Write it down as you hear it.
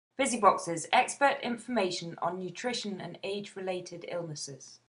BusyBox's expert information on nutrition and age-related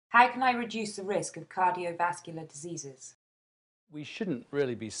illnesses. How can I reduce the risk of cardiovascular diseases? We shouldn't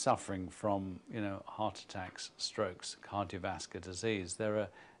really be suffering from, heart attacks, strokes, cardiovascular disease. There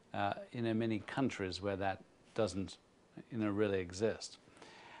are, many countries where that doesn't, really exist.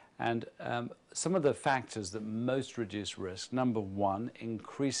 And some of the factors that most reduce risk: number one,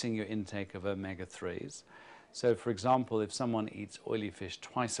 increasing your intake of omega-3s. So, for example, if someone eats oily fish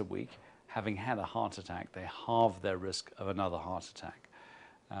twice a week, having had a heart attack, they halve their risk of another heart attack.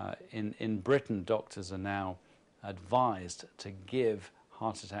 In Britain, doctors are now advised to give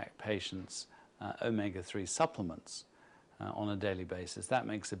heart attack patients omega-3 supplements on a daily basis. That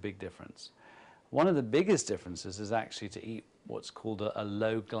makes a big difference. One of the biggest differences is actually to eat what's called a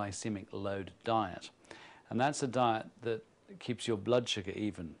low glycemic load diet. And that's a diet that keeps your blood sugar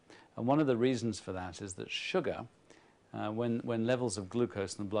even. And one of the reasons for that is that sugar, when levels of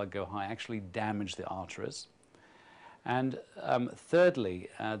glucose in the blood go high, actually damage the arteries. And thirdly,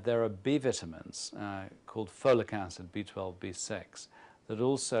 there are B vitamins called folic acid, B12, B6, that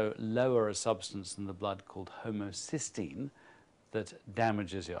also lower a substance in the blood called homocysteine that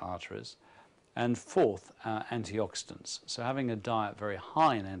damages your arteries. And fourth, antioxidants. So having a diet very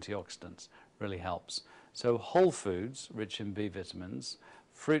high in antioxidants really helps. So whole foods rich in B vitamins,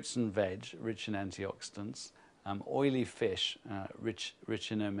 fruits and veg rich in antioxidants, oily fish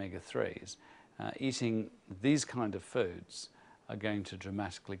rich in omega-3s. Eating these kind of foods are going to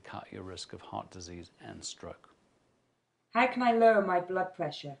dramatically cut your risk of heart disease and stroke. How can I lower my blood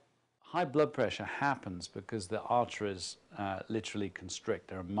pressure? High blood pressure happens because the arteries literally constrict.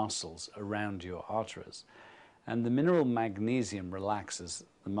 There are muscles around your arteries. And the mineral magnesium relaxes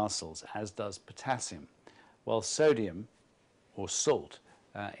the muscles, as does potassium, while sodium, or salt,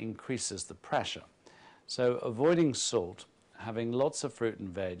 increases the pressure. So avoiding salt, having lots of fruit and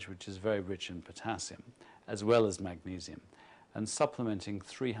veg, which is very rich in potassium, as well as magnesium, and supplementing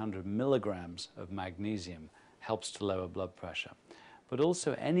 300 milligrams of magnesium helps to lower blood pressure. But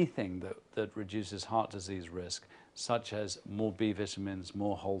also anything that reduces heart disease risk, such as more B vitamins,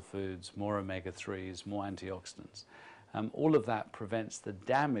 more whole foods, more omega-3s, more antioxidants. All of that prevents the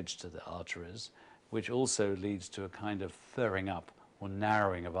damage to the arteries, which also leads to a kind of furring up or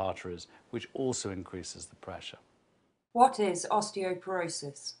narrowing of arteries, which also increases the pressure. What is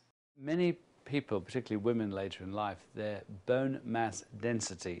osteoporosis? Many people, particularly women later in life, their bone mass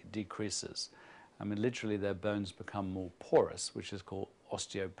density decreases. Literally their bones become more porous, which is called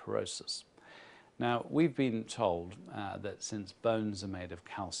osteoporosis. Now, we've been told that since bones are made of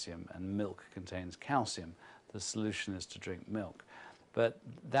calcium and milk contains calcium, the solution is to drink milk. But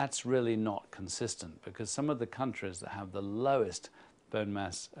that's really not consistent, because some of the countries that have the lowest bone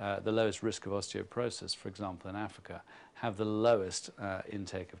mass, the lowest risk of osteoporosis, for example in Africa, have the lowest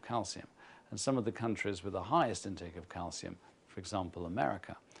intake of calcium. And some of the countries with the highest intake of calcium, for example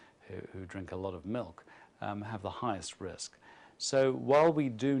America, who drink a lot of milk, have the highest risk. So while we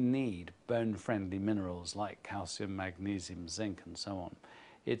do need bone-friendly minerals like calcium, magnesium, zinc, and so on,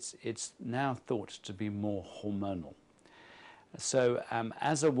 it's now thought to be more hormonal. So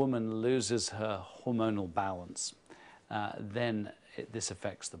as a woman loses her hormonal balance, then this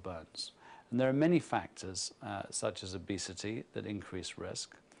affects the bones. And there are many factors, such as obesity, that increase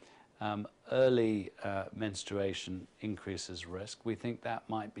risk. Early menstruation increases risk. We think that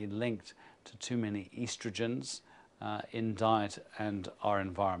might be linked to too many estrogens in diet and our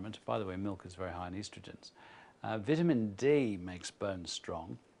environment. By the way, milk is very high in estrogens. Vitamin D makes bones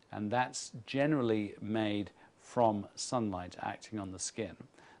strong, and that's generally made from sunlight acting on the skin.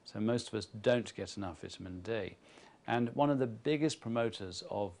 So most of us don't get enough vitamin D. And one of the biggest promoters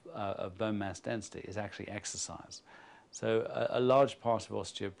of bone mass density is actually exercise. So a large part of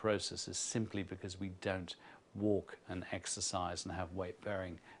osteoporosis is simply because we don't walk and exercise and have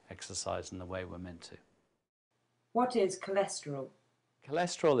weight-bearing exercise in the way we're meant to. What is cholesterol?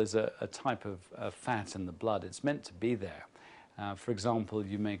 Cholesterol is a type of fat in the blood. It's meant to be there. For example,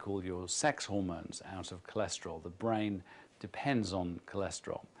 you make all your sex hormones out of cholesterol. The brain depends on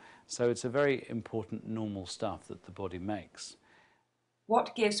cholesterol. So it's a very important normal stuff that the body makes.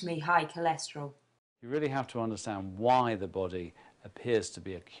 What gives me high cholesterol? You really have to understand why the body appears to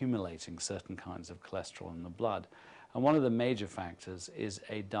be accumulating certain kinds of cholesterol in the blood. And one of the major factors is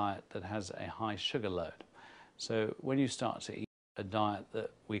a diet that has a high sugar load. So when you start to eat a diet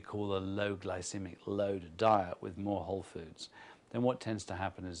that we call a low glycemic load diet with more whole foods, then what tends to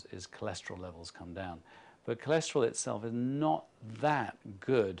happen is cholesterol levels come down. But cholesterol itself is not that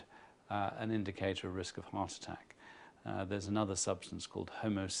good an indicator of risk of heart attack. There's another substance called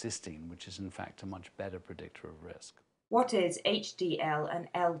homocysteine, which is in fact a much better predictor of risk. What is HDL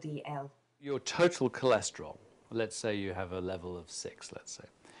and LDL? Your total cholesterol, let's say you have a level of 6, let's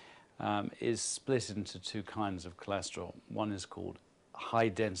say, is split into two kinds of cholesterol. One is called high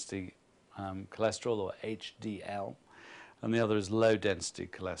density cholesterol, or HDL, and the other is low density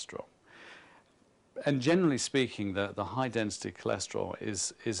cholesterol. And generally speaking, the high density cholesterol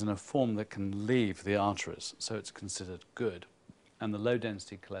is in a form that can leave the arteries, so it's considered good. And the low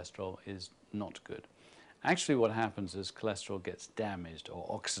density cholesterol is not good. Actually, what happens is cholesterol gets damaged or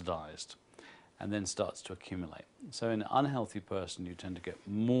oxidized and then starts to accumulate. So in an unhealthy person, you tend to get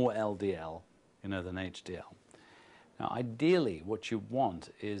more LDL, than HDL. Now, ideally, what you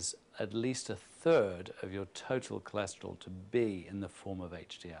want is at least a third of your total cholesterol to be in the form of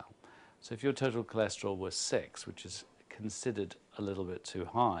HDL. So if your total cholesterol was 6, which is considered a little bit too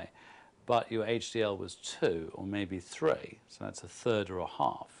high, but your HDL was 2 or maybe 3, so that's a third or a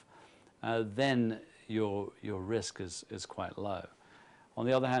half, then your risk is quite low. On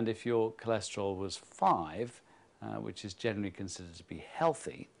the other hand, if your cholesterol was 5, which is generally considered to be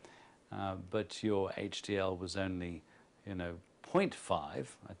healthy, but your HDL was only 0.5,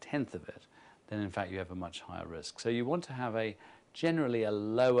 a tenth of it, then in fact you have a much higher risk. So you want to have generally a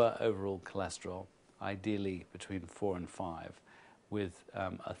lower overall cholesterol, ideally between 4 and 5, with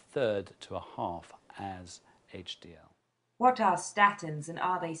a third to a half as HDL. What are statins and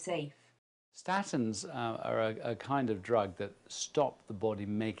are they safe? Statins are a kind of drug that stop the body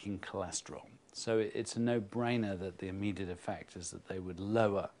making cholesterol. So it's a no-brainer that the immediate effect is that they would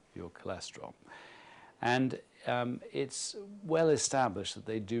lower your cholesterol. And it's well established that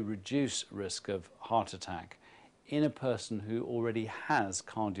they do reduce risk of heart attack in a person who already has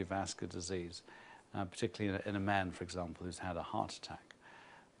cardiovascular disease, particularly in a man, for example, who's had a heart attack.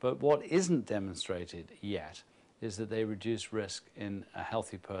 But what isn't demonstrated yet is that they reduce risk in a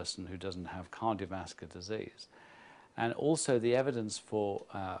healthy person who doesn't have cardiovascular disease. And also the evidence for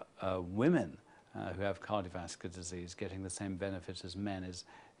women who have cardiovascular disease getting the same benefit as men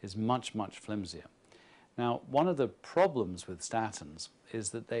is much, much flimsier. Now, one of the problems with statins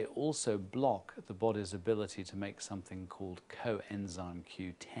is that they also block the body's ability to make something called coenzyme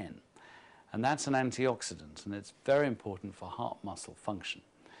Q10. And that's an antioxidant, and it's very important for heart muscle function.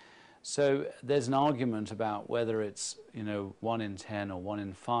 So there's an argument about whether it's 1 in 10 or 1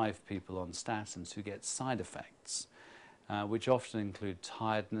 in 5 people on statins who get side effects, which often include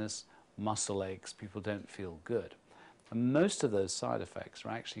tiredness, muscle aches, people don't feel good. And most of those side effects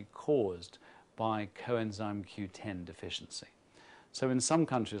are actually caused by coenzyme Q10 deficiency. So in some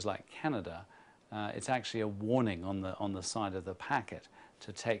countries like Canada, it's actually a warning on the side of the packet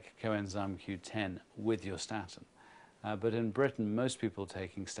to take coenzyme Q10 with your statin. But in Britain, most people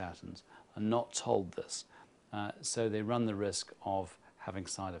taking statins are not told this, so they run the risk of having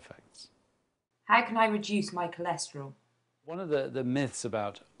side effects. How can I reduce my cholesterol? One of the myths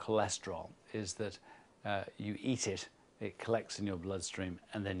about cholesterol is that you eat it, it collects in your bloodstream,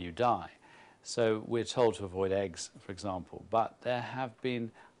 and then you die. So we're told to avoid eggs, for example, but there have been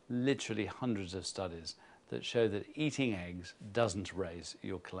literally hundreds of studies that show that eating eggs doesn't raise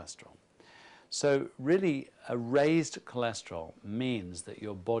your cholesterol. So really, a raised cholesterol means that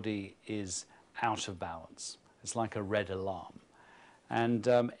your body is out of balance. It's like a red alarm. And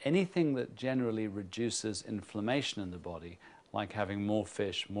anything that generally reduces inflammation in the body, like having more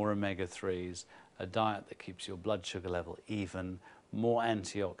fish, more omega-3s, a diet that keeps your blood sugar level even, more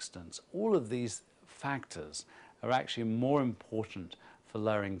antioxidants, all of these factors are actually more important for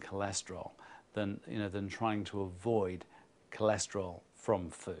lowering cholesterol than trying to avoid cholesterol from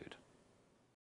food.